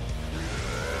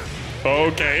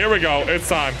 Okay, here we go. It's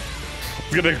time.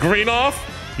 Get the green off.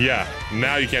 Yeah,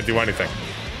 now you can't do anything.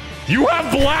 You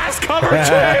have blast cover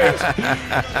change!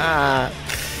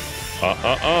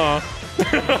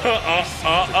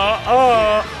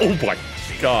 Oh my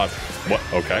God. What?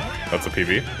 Okay, that's a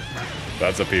PV.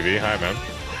 That's a PV. Hi, man.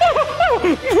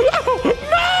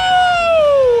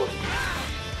 No!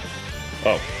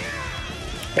 Oh.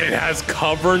 It has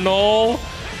cover null?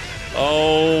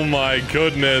 Oh my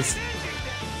goodness.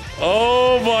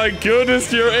 Oh my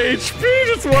goodness, your HP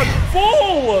just went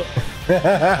full!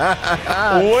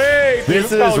 Wait,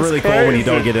 this is really cool when you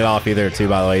don't get it off either, too,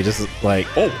 by the way. Just like,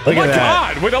 oh my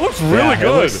God! Wait, that looks really good.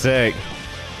 It looks sick.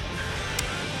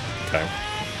 Okay.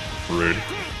 Rude,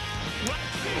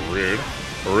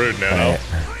 Nano.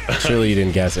 Right. Surely you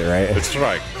didn't guess it, right? It's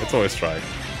strike. It's always strike.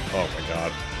 Oh my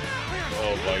God.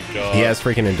 Oh my God. He has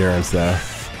freaking endurance, though.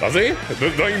 Does he?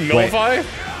 Don't you nullify? Wait.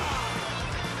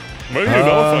 Maybe you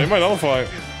nullify. You might nullify.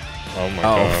 Oh my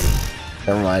God.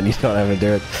 Never mind. You don't have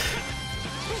endurance.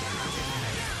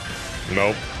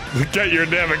 Nope. Get your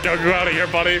damn Goku out of here,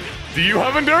 buddy. Do you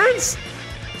have endurance?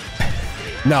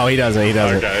 No, he doesn't. He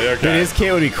doesn't. Okay. Dude, his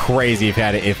kit would be crazy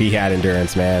if he had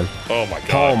endurance, man. Oh my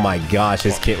God. Oh my gosh,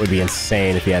 his kit would be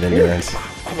insane if he had endurance.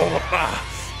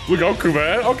 Blue Goku,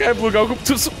 man. Okay, Blue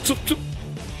Goku.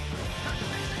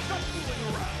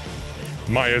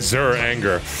 My Azure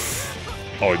anger.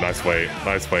 Oh, nice weight.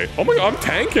 Oh my God, I'm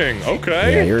tanking.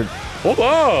 Okay. Yeah, you're. Hold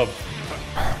up.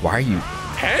 Why are you?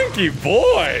 Tanky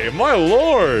boy, my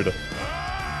lord.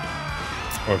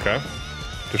 Okay.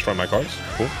 Destroy my cards.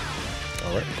 Cool.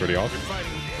 All right, pretty awesome.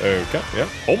 Okay, yeah.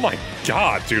 Oh my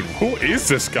God, dude, who is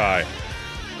this guy?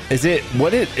 Is it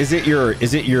your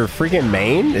freaking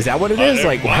main? Is that what it is?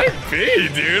 Like, might be,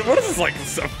 dude. What is this, like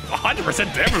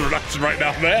 100% damage reduction right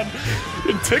now, man?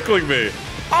 You're tickling me.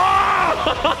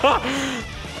 Ah!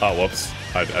 Oh, whoops.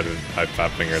 I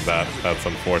fat fingered that. That's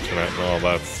unfortunate. Oh,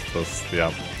 that's just,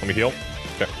 yeah. Let me heal.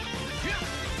 Okay.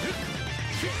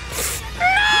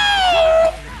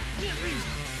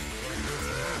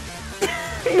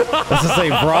 I was to say,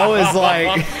 bro is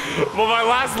like. Well, my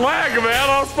last leg, man.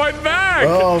 I was fighting back.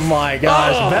 Oh my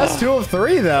gosh. Best 2 of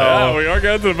 3, though. Yeah, we are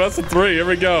getting to the best of 3. Here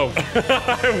we go.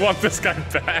 I want this guy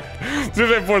back.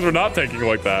 Tuesday Force, we're not taking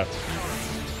like that.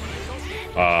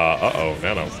 Uh-oh,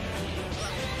 Nano.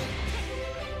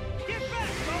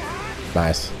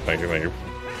 Nice. Thank you.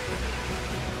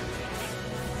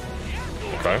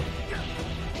 Okay.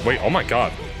 Wait, oh my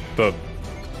God. The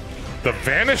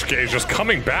vanish gauge is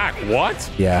coming back. What?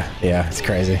 Yeah, it's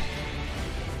crazy.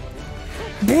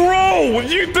 Bro,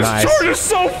 this charge is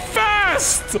so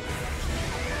fast!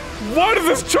 Why does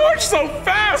this charge so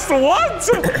fast? What?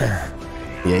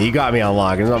 Yeah, you got me on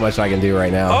lock. There's not much I can do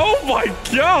right now. Oh my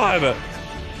God!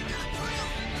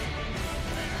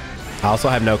 I also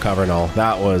have no cover null.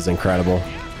 That was incredible.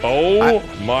 Oh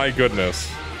my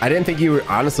goodness. I didn't think you were,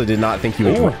 honestly did not think you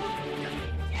would. Here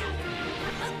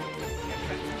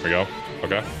we go.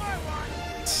 Okay.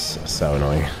 So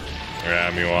annoying.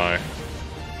 Yeah, me why.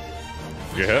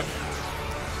 You hit?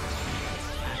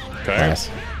 Okay. Nice.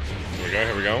 Here we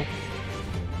Here we go.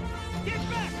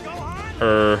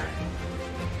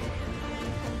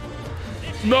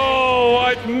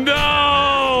 No,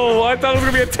 no! I thought it was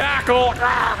gonna be a tackle.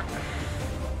 Ah!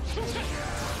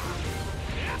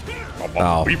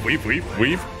 Oh. Weave.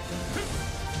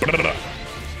 I don't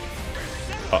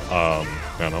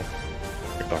know.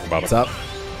 We can talk about What's it. up?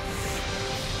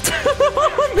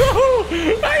 Oh, no!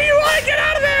 Hey, you want to get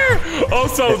out of there? Oh,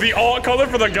 so the alt color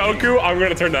for the Goku, I'm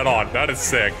gonna turn that on. That is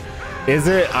sick. Is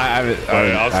it? I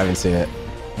haven't seen it.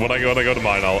 When I go to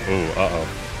mine, I'll. Ooh, uh-oh.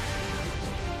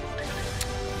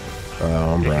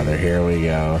 Oh, brother, here we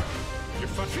go.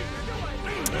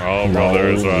 Oh, brother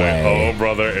is right. Oh,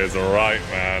 brother is right,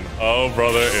 man. Oh,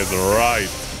 brother is right.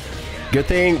 Good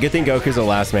thing Goku's the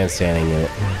last man standing in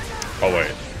it. Oh,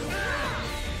 wait.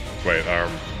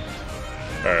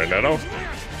 Nano?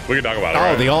 We can talk about it. Oh,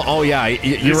 right? the ult. Oh, yeah. I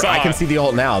can see the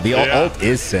ult now. The ult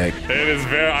is sick. It is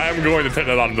very. I am going to turn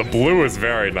it on. The blue is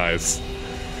very nice.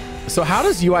 So how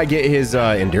does UI get his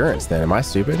endurance then? Am I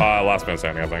stupid? Last man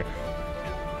standing, I think.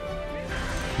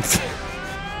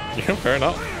 Yeah, fair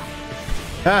enough.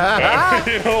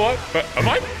 You know what? Am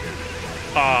I?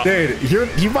 Dude,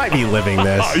 you might be living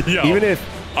this. Yo. Even if,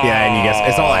 yeah, and you guess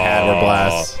it's all I had were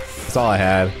blasts. It's all I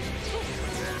had.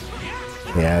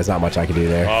 Yeah, there's not much I can do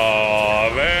there.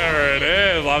 Oh, there it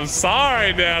is. I'm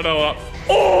sorry, Nano.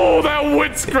 Oh, that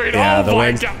windscreen. Yeah, oh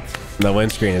my God. The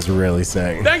windscreen is really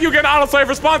sick. Thank you again, Autoslave,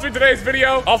 for sponsoring today's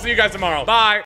video. I'll see you guys tomorrow. Bye.